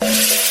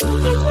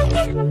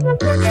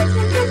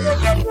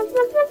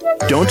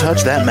Don't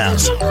touch that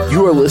mouse.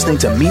 You are listening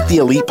to Meet the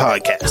Elite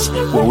Podcast,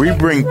 where we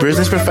bring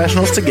business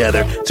professionals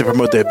together to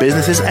promote their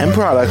businesses and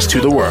products to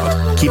the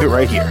world. Keep it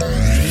right here.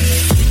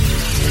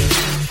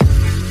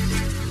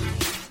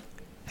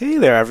 Hey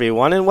there,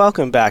 everyone, and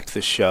welcome back to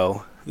the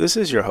show. This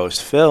is your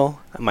host, Phil,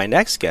 and my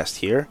next guest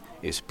here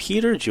is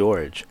Peter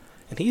George,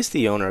 and he's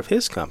the owner of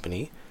his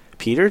company,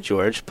 Peter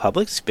George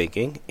Public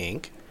Speaking,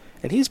 Inc.,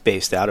 and he's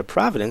based out of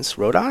Providence,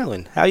 Rhode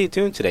Island. How are you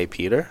doing today,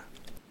 Peter?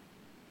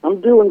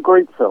 I'm doing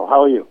great, Phil.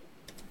 How are you?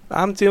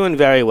 I'm doing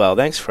very well.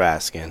 Thanks for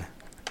asking.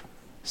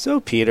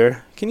 So,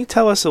 Peter, can you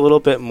tell us a little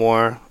bit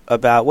more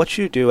about what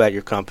you do at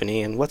your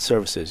company and what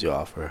services you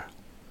offer?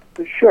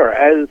 Sure.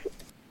 As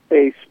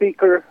a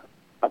speaker,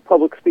 a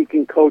public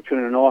speaking coach,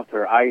 and an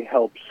author, I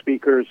help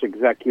speakers,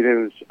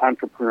 executives,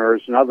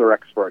 entrepreneurs, and other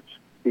experts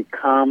be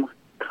calm,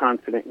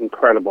 confident, and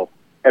credible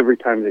every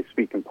time they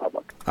speak in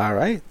public. All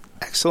right.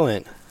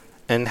 Excellent.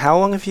 And how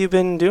long have you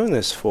been doing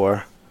this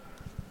for?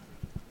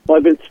 Well,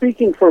 I've been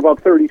speaking for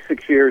about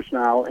 36 years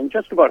now, and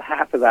just about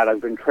half of that I've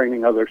been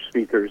training other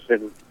speakers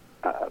and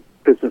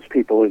business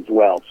people as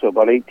well, so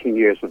about 18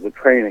 years of the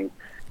training.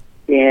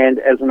 And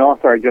as an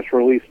author, I just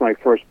released my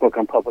first book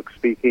on public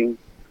speaking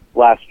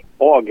last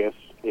August.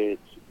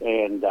 It's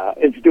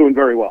doing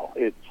very well.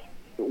 It's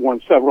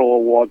won several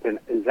awards and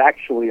is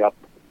actually up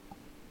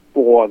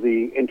for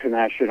the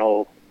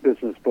International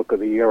Business Book of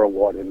the Year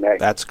Award in May.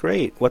 That's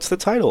great. What's the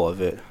title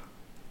of it?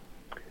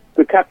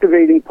 The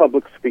Captivating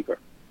Public Speaker.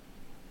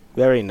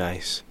 Very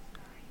nice.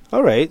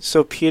 All right.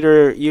 So,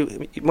 Peter,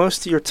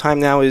 most of your time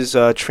now is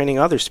training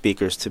other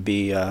speakers to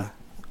be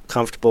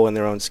comfortable in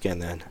their own skin,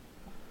 then.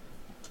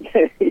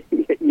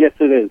 Yes,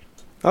 it is.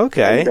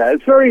 Okay.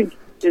 And,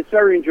 it's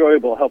very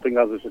enjoyable helping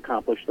others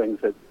accomplish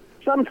things that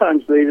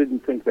sometimes they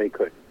didn't think they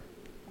could.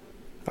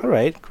 All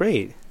right.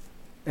 Great.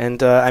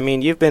 And,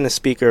 you've been a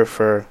speaker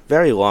for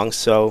very long,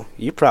 so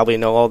you probably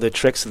know all the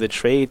tricks of the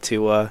trade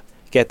to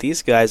get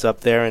these guys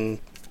up there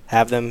and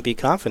have them be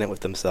confident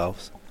with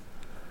themselves.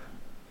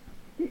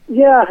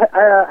 Yeah,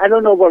 I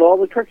don't know about all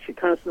the tricks. You're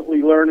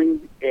constantly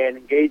learning, and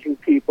engaging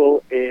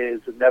people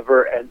is a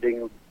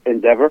never-ending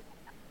endeavor.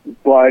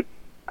 But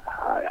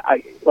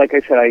like I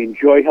said, I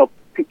enjoy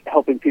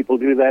helping people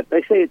do that.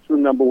 They say it's the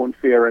number one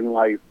fear in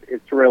life.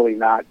 It's really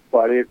not,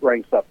 but it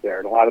ranks up there.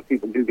 And a lot of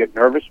people do get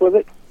nervous with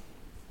it.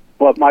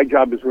 But my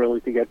job is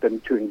really to get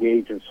them to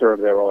engage and serve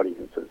their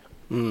audiences.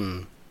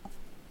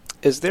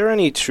 Is there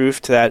any truth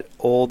to that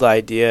old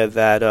idea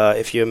that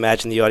if you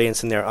imagine the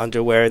audience in their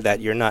underwear, that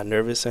you're not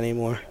nervous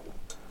anymore?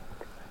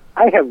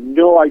 I have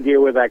no idea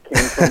where that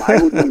came from.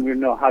 I wouldn't even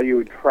know how you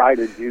would try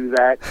to do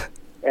that.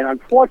 And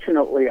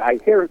unfortunately,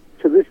 to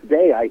this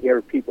day, I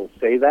hear people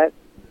say that.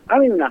 I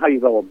don't even know how you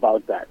go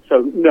about that.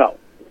 So, no.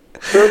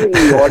 Serving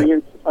the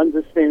audience,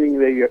 understanding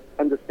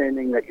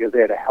that you're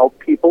there to help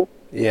people,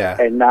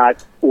 and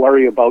not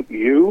worry about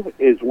you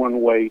is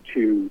one way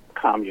to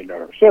calm your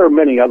nerves. There are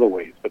many other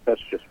ways, but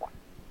that's just one.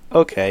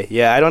 Okay,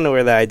 yeah, I don't know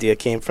where that idea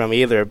came from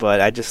either,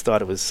 but I just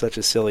thought it was such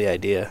a silly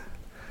idea.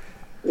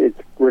 It's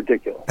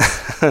ridiculous.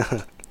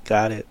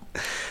 Got it.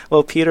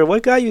 Well, Peter,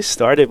 what got you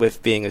started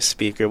with being a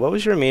speaker? What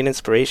was your main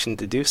inspiration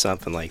to do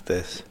something like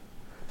this?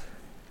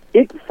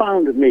 It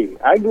found me.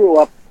 I grew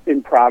up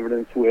in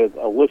Providence with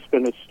a lisp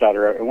and a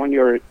stutter, and when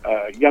you're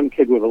a young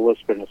kid with a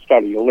lisp and a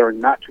stutter, you learn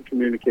not to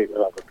communicate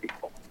with other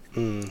people.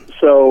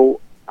 So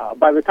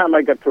by the time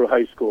I got through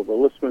high school, the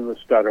lisp and the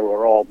stutter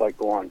were all but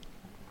gone.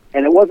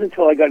 And it wasn't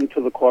until I got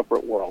into the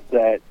corporate world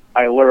that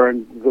I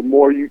learned the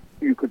more you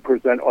could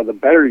present, or the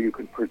better you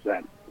could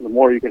present, the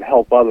more you could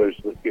help others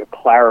with your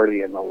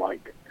clarity and the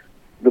like,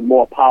 the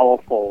more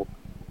powerful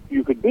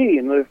you could be,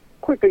 and the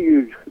quicker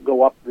you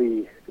go up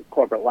the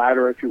corporate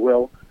ladder, if you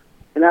will.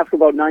 And after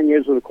about 9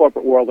 years of the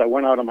corporate world, I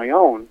went out on my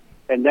own,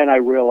 and then I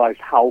realized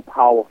how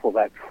powerful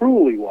that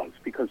truly was,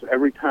 because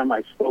every time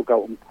I spoke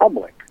out in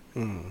public,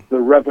 the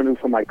revenue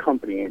for my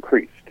company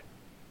increased.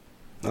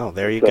 Oh,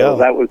 there you go. So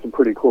that was a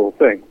pretty cool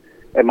thing.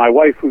 And my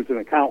wife, who's an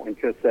accountant,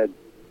 just said,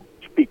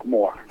 speak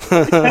more.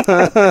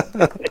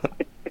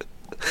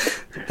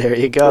 There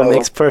you go.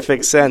 Makes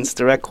perfect sense.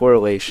 Direct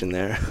correlation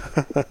there.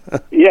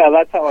 Yeah,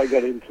 that's how I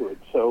got into it.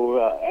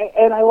 So,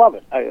 and I love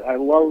it.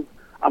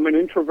 I'm an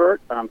introvert.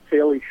 I'm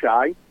fairly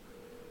shy.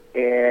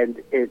 And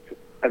it's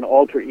an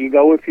alter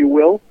ego, if you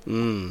will.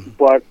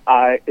 But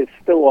it's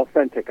still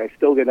authentic. I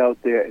still get out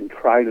there and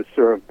try to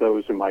serve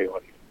those in my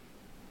audience.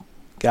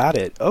 Got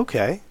it.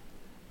 Okay.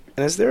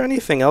 And is there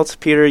anything else,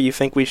 Peter, you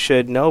think we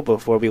should know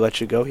before we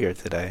let you go here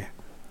today?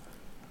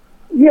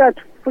 Yeah,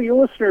 for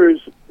your listeners,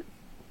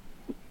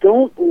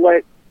 don't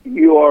let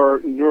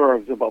your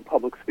nerves about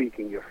public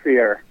speaking, your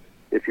fear,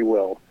 if you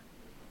will,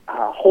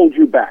 hold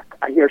you back.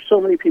 I hear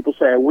so many people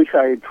say, I wish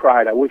I had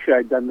tried, I wish I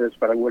had done this,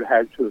 but I would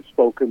have had to have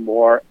spoken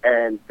more,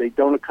 and they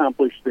don't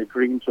accomplish their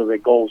dreams or their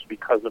goals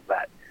because of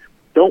that.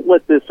 Don't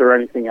let this or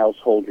anything else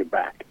hold you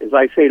back. As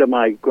I say to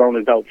my grown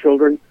adult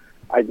children,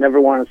 I'd never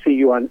want to see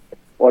you on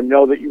or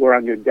know that you were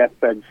on your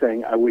deathbed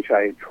saying, I wish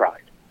I had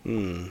tried.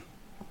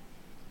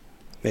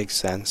 Makes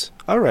sense.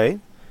 All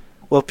right.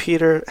 Well,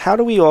 Peter, how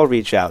do we all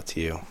reach out to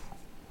you?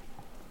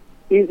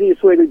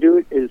 easiest way to do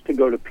it is to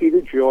go to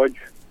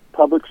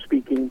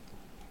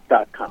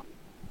petergeorgepublicspeaking.com.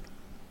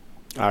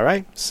 All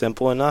right,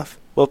 simple enough.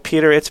 Well,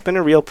 Peter, it's been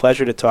a real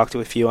pleasure to talk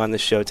with you on the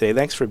show today.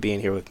 Thanks for being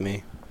here with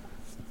me.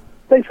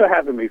 Thanks for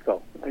having me,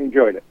 Phil. I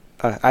enjoyed it.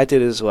 I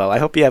did as well. I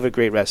hope you have a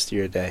great rest of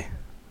your day.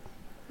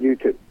 You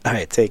too. All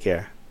right, take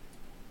care.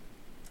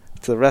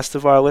 To the rest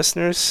of our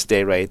listeners,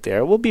 stay right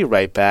there. We'll be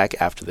right back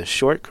after the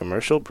short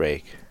commercial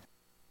break.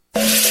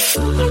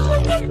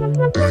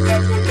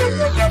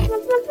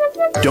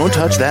 Don't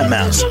touch that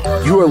mouse.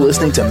 You are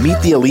listening to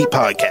Meet the Elite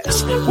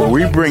Podcast, where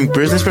we bring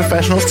business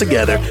professionals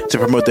together to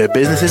promote their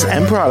businesses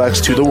and products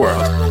to the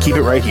world. Keep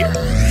it right here.